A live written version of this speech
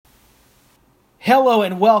Hello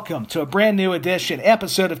and welcome to a brand new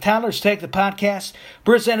episode of Tyler's Take the Podcast,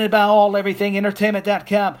 presented by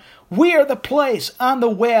AllEverythingEntertainment.com. We are the place on the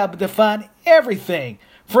web to find everything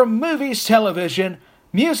from movies, television,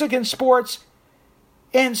 music and sports,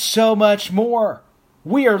 and so much more.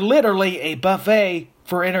 We are literally a buffet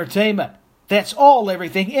for entertainment. That's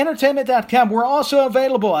AllEverythingEntertainment.com. We're also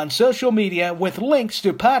available on social media with links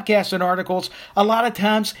to podcasts and articles. A lot of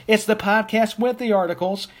times it's the podcast with the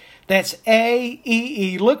articles. That's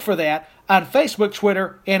AEE. Look for that on Facebook,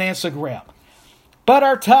 Twitter, and Instagram. But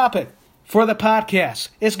our topic for the podcast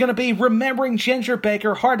is going to be remembering Ginger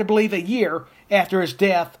Baker, hard to believe a year after his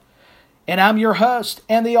death. And I'm your host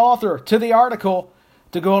and the author to the article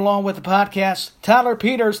to go along with the podcast, Tyler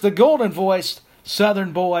Peters, the golden-voiced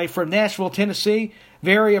Southern boy from Nashville, Tennessee.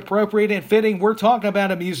 Very appropriate and fitting. We're talking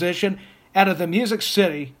about a musician out of the Music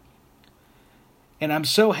City. And I'm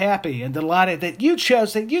so happy and delighted that you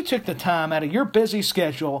took the time out of your busy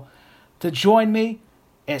schedule to join me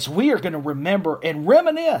as we are going to remember and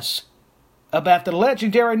reminisce about the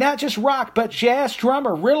legendary, not just rock, but jazz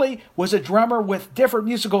drummer. Really was a drummer with different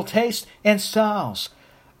musical tastes and styles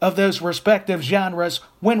of those respective genres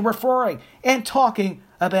when referring and talking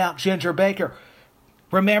about Ginger Baker.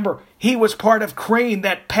 Remember, he was part of Cream,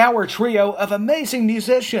 that power trio of amazing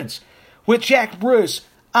musicians, with Jack Bruce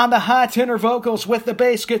on the high tenor vocals with the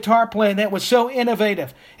bass guitar playing that was so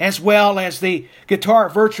innovative, as well as the guitar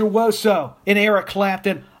virtuoso in Eric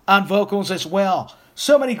Clapton on vocals as well.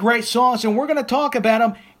 So many great songs, and we're going to talk about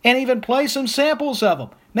them and even play some samples of them.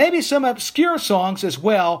 Maybe some obscure songs as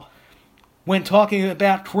well when talking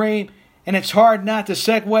about Cream, and it's hard not to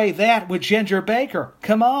segue that with Ginger Baker.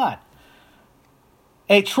 Come on.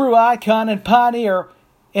 A true icon and pioneer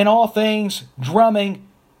in all things drumming,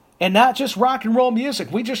 and not just rock and roll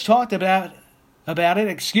music. We just talked about it,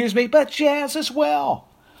 but jazz as well.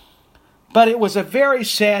 But it was a very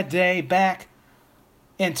sad day back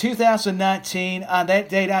in 2019. On that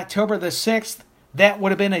date, October the 6th, that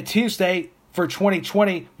would have been a Tuesday for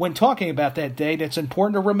 2020. When talking about that date, it's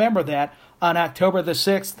important to remember that on October the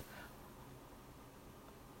 6th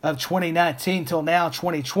of 2019 till now,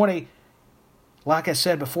 2020, like I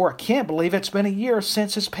said before, I can't believe it's been a year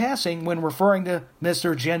since his passing when referring to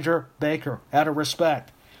Mr. Ginger Baker, out of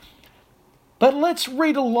respect. But let's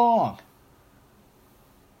read along.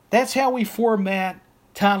 That's how we format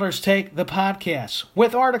Tyler's Take the Podcast,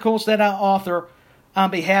 with articles that I author on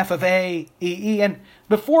behalf of AEE. And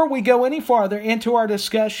before we go any farther into our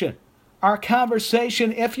discussion, our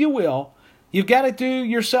conversation, if you will, you've got to do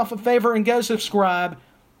yourself a favor and go subscribe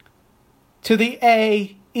to the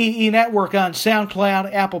AEE Network on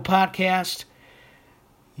SoundCloud, Apple Podcast.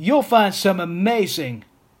 You'll find some amazing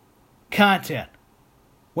content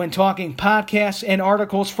when talking podcasts and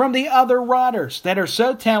articles from the other writers that are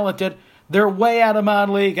so talented, they're way out of my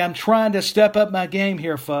league. I'm trying to step up my game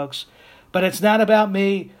here, folks. But it's not about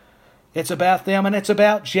me. It's about them, and it's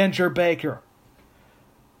about Ginger Baker.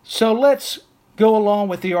 So let's go along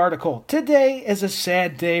with the article. Today is a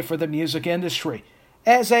sad day for the music industry.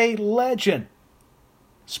 As a legend,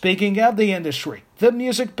 speaking of the industry, the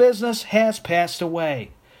music business has passed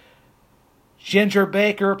away. Ginger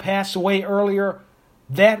Baker passed away earlier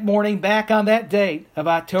that morning, back on that date of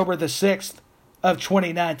October the 6th of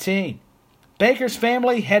 2019. Baker's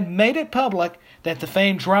family had made it public that the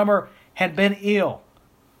famed drummer had been ill.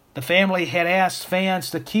 The family had asked fans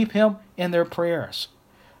to keep him in their prayers.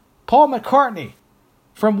 Paul McCartney,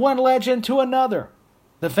 from one legend to another,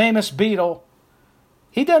 the famous Beatle,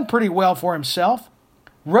 he done pretty well for himself,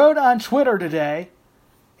 wrote on Twitter today,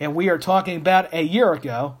 and we are talking about a year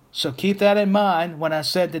ago, so keep that in mind when I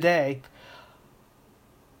said today.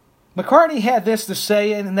 McCartney had this to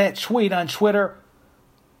say in that tweet on Twitter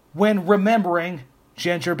when remembering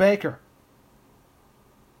Ginger Baker.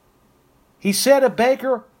 He said of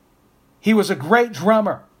Baker, he was a great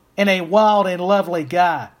drummer and a wild and lovely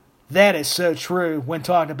guy. That is so true when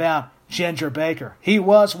talking about Ginger Baker. He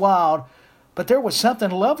was wild, but there was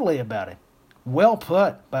something lovely about him. Well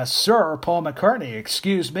put by Sir Paul McCartney.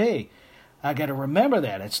 Excuse me. I got to remember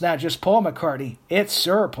that. It's not just Paul McCartney. It's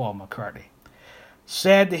Sir Paul McCartney.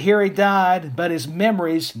 Sad to hear he died, but his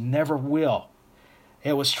memories never will.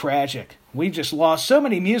 It was tragic. We just lost so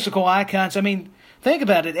many musical icons. I mean, think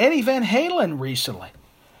about it. Eddie Van Halen recently.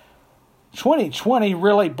 2020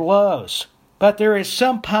 really blows. But there is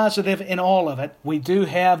some positive in all of it. We do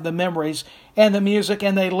have the memories and the music,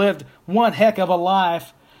 and they lived one heck of a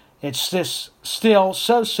life. It's just still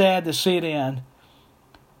so sad to see it end.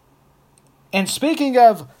 And speaking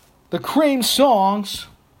of the Cream songs,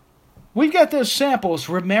 we've got those samples,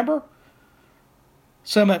 remember?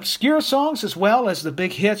 Some obscure songs as well as the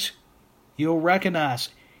big hits you'll recognize.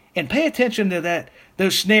 And pay attention to that,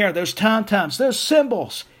 those snare, those tom-toms, those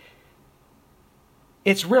cymbals.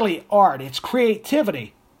 It's really art. It's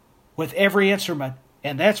creativity with every instrument.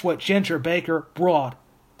 And that's what Ginger Baker brought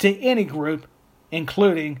to any group,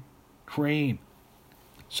 including Cream.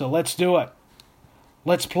 So let's do it.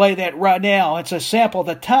 Let's play that right now. It's a sample of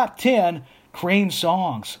the top 10 Cream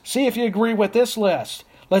songs. See if you agree with this list.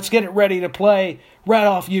 Let's get it ready to play right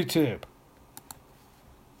off YouTube.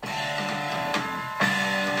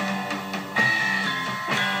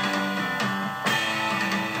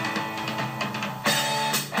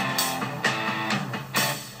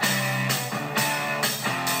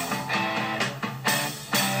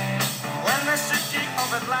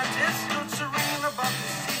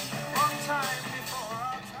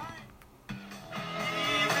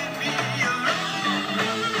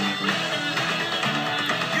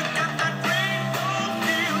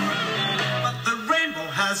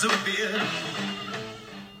 A beer.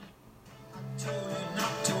 I told you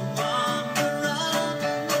not to wander around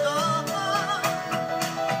the dark.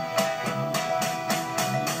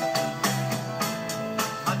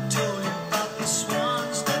 I told you about the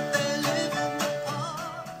swans that they live in the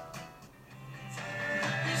park.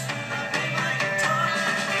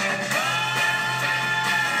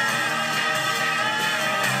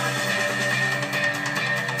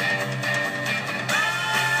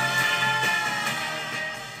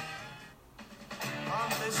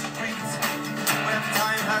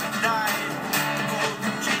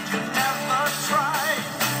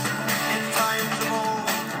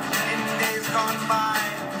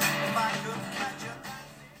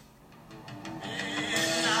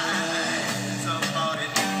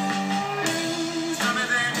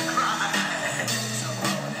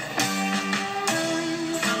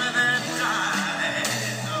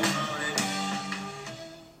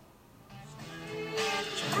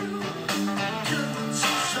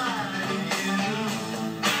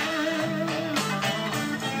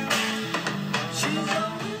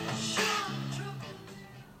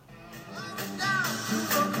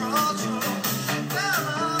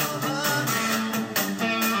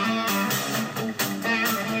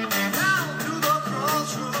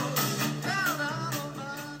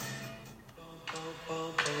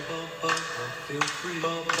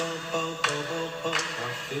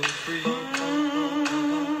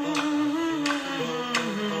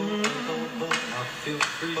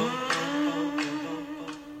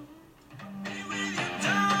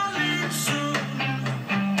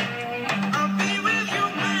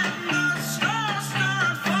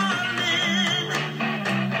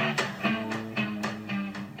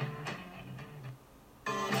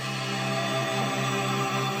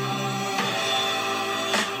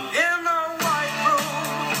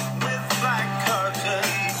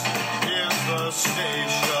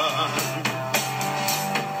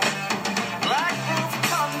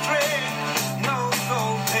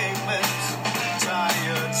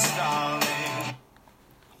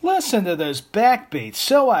 Listen to those backbeats,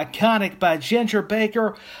 so iconic by Ginger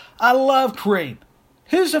Baker. I love Cream.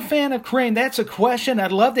 Who's a fan of Cream? That's a question.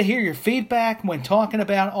 I'd love to hear your feedback when talking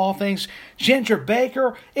about all things Ginger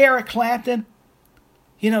Baker, Eric Clapton,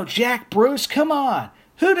 Jack Bruce. Come on.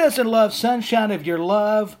 Who doesn't love Sunshine of Your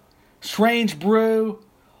Love, Strange Brew,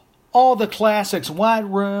 all the classics, White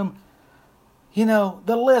Room? The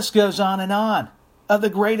list goes on of the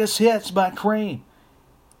greatest hits by Cream.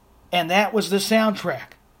 And that was the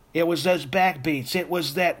soundtrack. It was those backbeats. It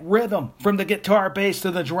was that rhythm from the guitar, bass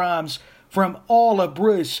to the drums from all of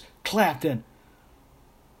Bruce, Clapton,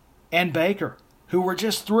 and Baker, who were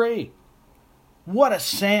just three. What a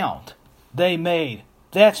sound they made.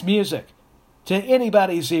 That's music to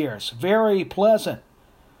anybody's ears. Very pleasant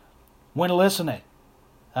when listening.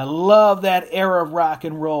 I love that era of rock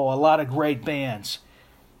and roll. A lot of great bands.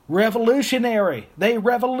 Revolutionary. They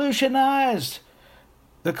revolutionized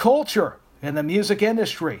the culture and the music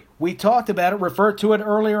industry. We talked about it, referred to it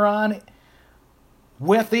earlier on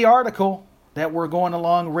with the article that we're going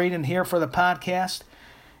along reading here for the podcast.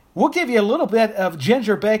 We'll give you a little bit of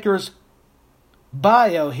Ginger Baker's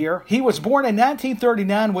bio here. He was born in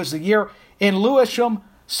 1939, was the year in Lewisham,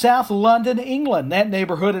 South London, England. That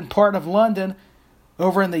neighborhood and part of London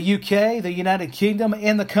over in the UK, the United Kingdom,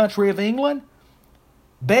 in the country of England.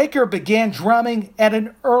 Baker began drumming at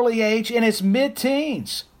an early age in his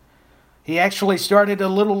mid-teens. He actually started a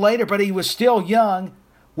little later, but he was still young,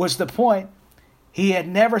 was the point. He had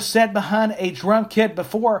never sat behind a drum kit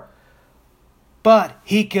before, but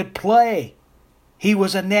he could play. He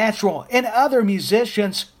was a natural, and other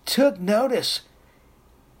musicians took notice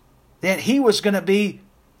that he was going to be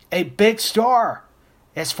a big star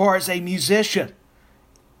as far as a musician.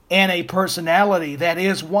 and a personality that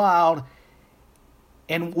is wild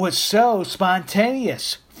and was so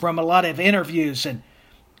spontaneous from a lot of interviews and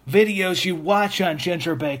videos you watch on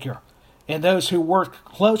Ginger Baker and those who work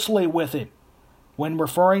closely with him when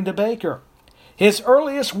referring to Baker. His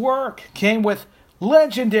earliest work came with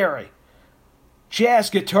legendary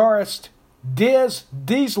jazz guitarist Diz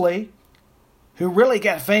Deasley, who really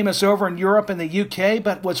got famous over in Europe and the UK,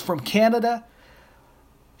 but was from Canada.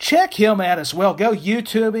 Check him out as well. Go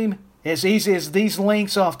YouTube him. As easy as these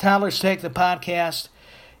links off Tyler's Take the Podcast.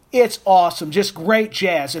 It's awesome. Just great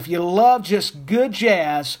jazz. If you love just good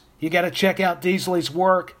jazz, you got to check out Deasley's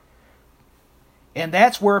work. And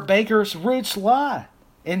that's where Baker's roots lie,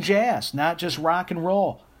 in jazz, not just rock and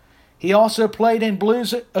roll. He also played in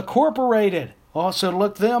Blues Incorporated. Also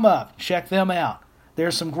look them up. Check them out.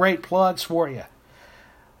 There's some great plugs for you.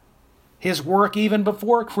 His work even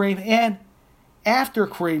before Cream and after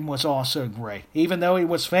Cream was also great, even though he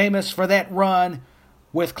was famous for that run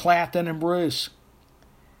with Clapton and Bruce.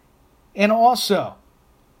 And also,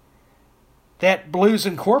 that Blues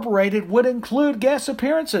Incorporated would include guest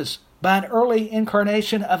appearances by an early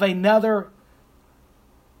incarnation of another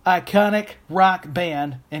iconic rock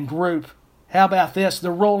band and group. How about this?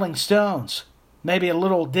 The Rolling Stones. Maybe a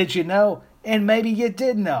little did you know, and maybe you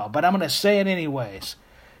did know, but I'm going to say it anyways.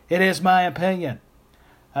 It is my opinion.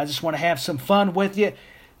 I just want to have some fun with you.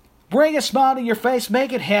 Bring a smile to your face.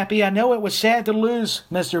 Make it happy. I know it was sad to lose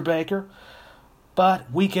Mr. Baker, but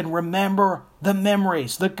we can remember the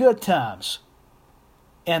memories, the good times,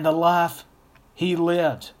 and the life he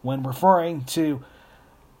lived when referring to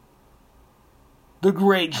the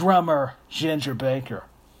great drummer, Ginger Baker.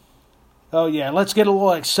 Oh yeah, let's get a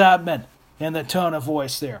little excitement in the tone of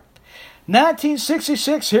voice there.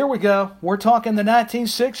 1966, here we go. We're talking the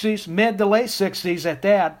 1960s, mid to late 60s at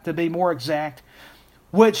that, to be more exact,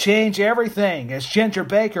 would change everything as Ginger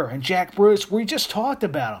Baker and Jack Bruce, we just talked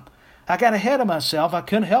about them. I got ahead of myself, I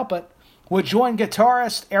couldn't help it, would join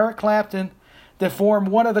guitarist Eric Clapton to form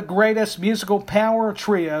one of the greatest musical power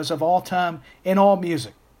trios of all time in all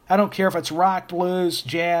music. I don't care if it's rock, blues,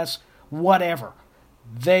 jazz, whatever.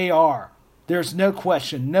 They are. There's no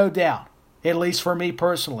question, no doubt, at least for me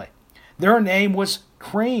personally. Their name was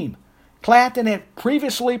Cream. Clapton had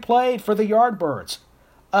previously played for the Yardbirds,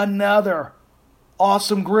 another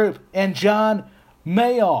awesome group, and John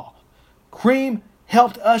Mayall. Cream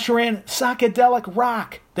helped usher in psychedelic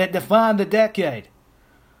rock that defined the decade.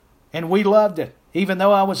 And we loved it. Even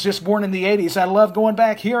though I was just born in the 80s, I loved going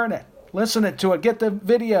back hearing it, listening to it, get the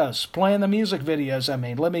videos, playing the music videos,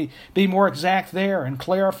 Let me be more exact there and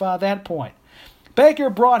clarify that point.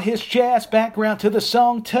 Baker brought his jazz background to the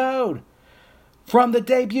song Toad, from the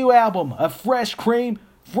debut album of Fresh Cream,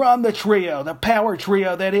 from the trio, the power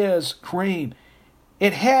trio that is Cream.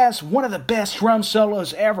 It has one of the best drum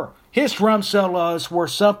solos ever. His drum solos were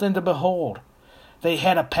something to behold. They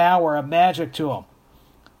had a power, a magic to them.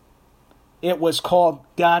 It was called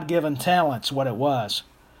God-given talents, what it was.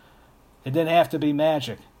 It didn't have to be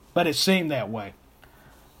magic, but it seemed that way.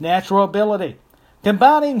 Natural ability.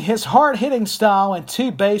 Combining his hard-hitting style and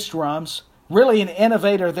two bass drums, really an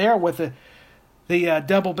innovator there with the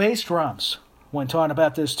double bass drums. When talking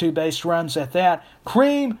about those two bass drums at that,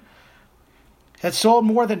 Cream had sold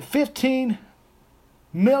more than 15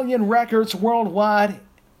 million records worldwide,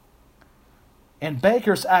 and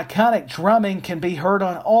Baker's iconic drumming can be heard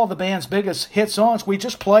on all the band's biggest hit songs. We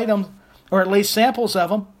just played them, or at least samples of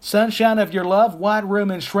them. Sunshine of Your Love, White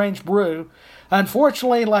Room, and Strange Brew.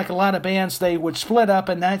 Unfortunately, like a lot of bands, they would split up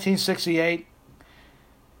in 1968.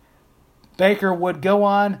 Baker would go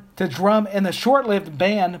on to drum in the short-lived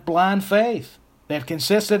band Blind Faith that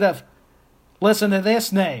consisted of, listen to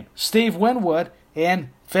this name, Steve Winwood and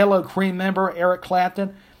fellow Cream member Eric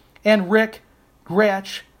Clapton and Rick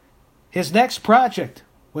Gretsch. His next project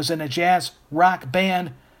was in a jazz rock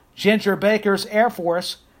band, Ginger Baker's Air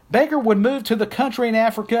Force. Baker would move to the country in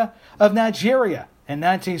Africa of Nigeria in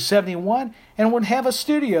 1971 and would have a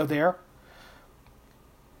studio there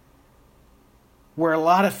where a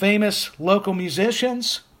lot of famous local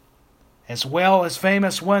musicians, as well as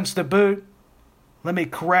famous ones to boot, let me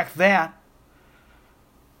correct that,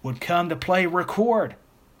 would come to play record.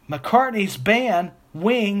 McCartney's band,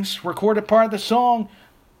 Wings, recorded part of the song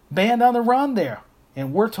Band on the Run there.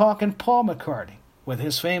 And we're talking Paul McCartney with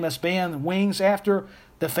his famous band, Wings, after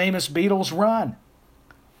the famous Beatles run.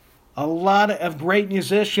 A lot of great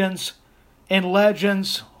musicians and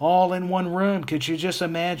legends all in one room. Could you just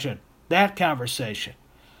imagine that conversation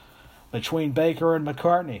between Baker and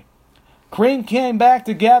McCartney? Cream came back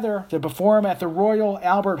together to perform at the Royal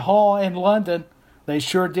Albert Hall in London. They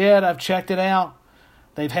sure did. I've checked it out.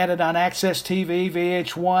 They've had it on Access TV,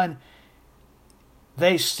 VH1.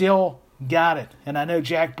 They still got it. And I know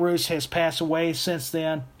Jack Bruce has passed away since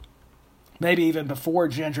then. Maybe even before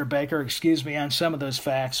Ginger Baker, excuse me on some of those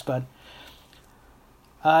facts. But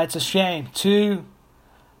it's a shame. Two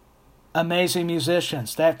amazing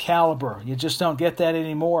musicians, that caliber. You just don't get that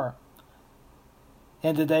anymore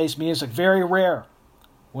in today's music. Very rare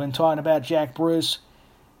when talking about Jack Bruce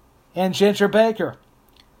and Ginger Baker.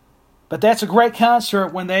 But that's a great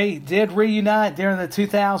concert when they did reunite during the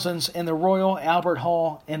 2000s in the Royal Albert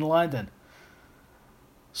Hall in London.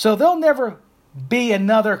 So there'll never be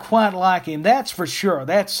another quite like him, that's for sure.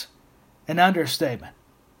 That's an understatement.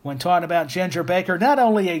 When talking about Ginger Baker, not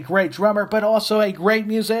only a great drummer, but also a great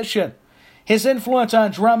musician. His influence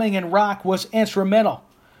on drumming and rock was instrumental.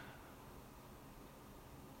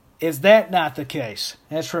 Is that not the case?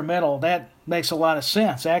 Instrumental, that makes a lot of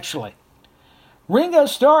sense, actually. Ringo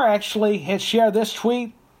Starr actually had shared this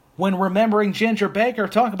tweet when remembering Ginger Baker.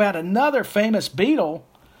 Talk about another famous Beatle.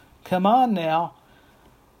 Come on now.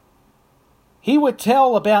 He would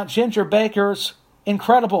tell about Ginger Baker's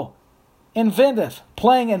incredible, inventive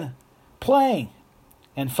playing,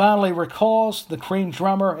 and finally recalls the Cream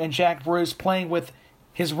drummer and Jack Bruce playing with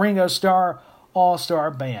his Ringo Starr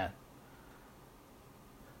All-Star Band.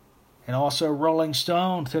 And also Rolling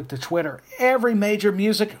Stone took to Twitter. Every major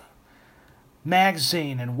music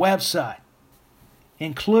magazine and website,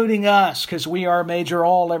 including us, because we are major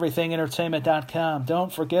everythingentertainment.com.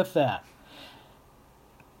 Don't forget that.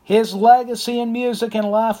 His legacy in music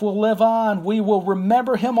and life will live on. We will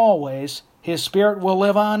remember him always. His spirit will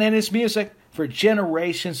live on in his music for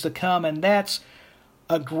generations to come, and that's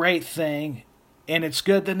a great thing, and it's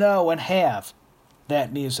good to know and have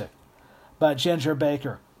that music by Ginger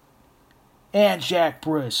Baker and Jack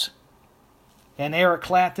Bruce. And Eric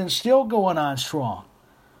Clapton still going on strong,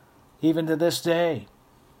 even to this day,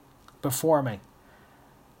 performing.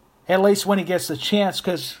 At least when he gets the chance,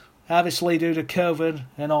 because obviously due to COVID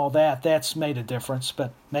and all that, that's made a difference.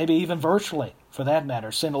 But maybe even virtually, for that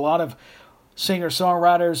matter. Seen a lot of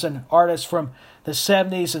singer-songwriters and artists from the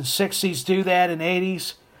 70s and 60s do that, and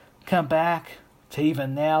 80s, come back to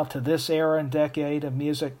even now, to this era and decade of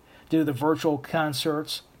music, do the virtual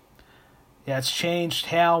concerts. Yeah, it's changed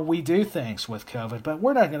how we do things with COVID, but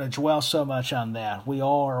we're not going to dwell so much on that. We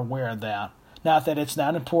all are aware of that. Not that it's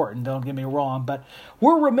not important, don't get me wrong, but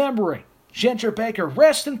we're remembering Ginger Baker.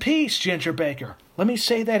 Rest in peace, Ginger Baker. Let me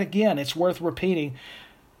say that again. It's worth repeating.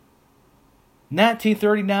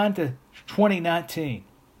 1939 to 2019.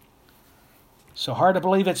 So hard to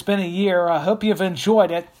believe it's been a year. I hope you've enjoyed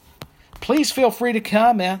it. Please feel free to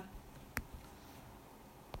comment.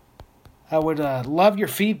 I would love your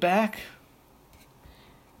feedback.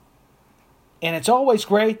 And it's always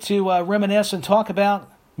great to reminisce and talk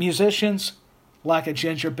about musicians like a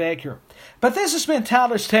Ginger Baker. But this has been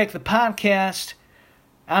Tyler's Take, the podcast.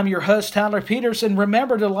 I'm your host, Tyler Peters. And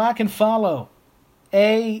remember to like and follow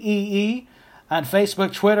AEE on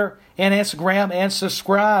Facebook, Twitter, and Instagram. And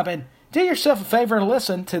subscribe. And do yourself a favor and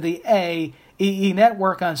listen to the AEE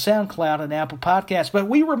Network on SoundCloud and Apple Podcasts. But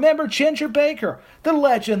we remember Ginger Baker, the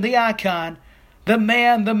legend, the icon, the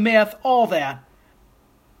man, the myth, all that.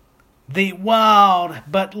 The wild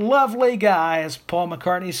but lovely guy, as Paul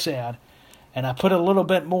McCartney said. And I put a little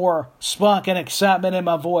bit more spunk and excitement in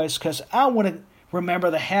my voice because I want to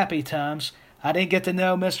remember the happy times. I didn't get to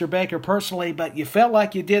know Mr. Baker personally, but you felt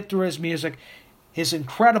like you did through his music. His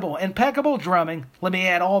incredible, impeccable drumming. Let me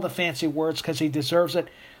add all the fancy words because he deserves it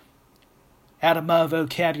out of my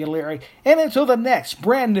vocabulary. And until the next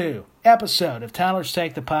brand new episode of Tyler's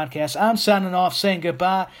Take, the podcast, I'm signing off saying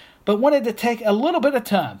goodbye, but wanted to take a little bit of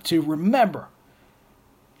time to remember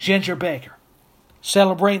Ginger Baker,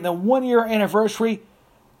 celebrating the 1-year anniversary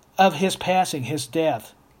of his passing, his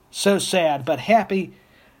death. So sad, but happy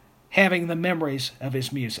having the memories of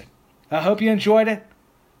his music. I hope you enjoyed it,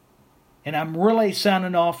 and I'm really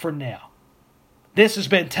signing off for now. This has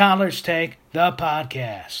been Tyler's Take, the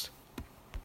podcast.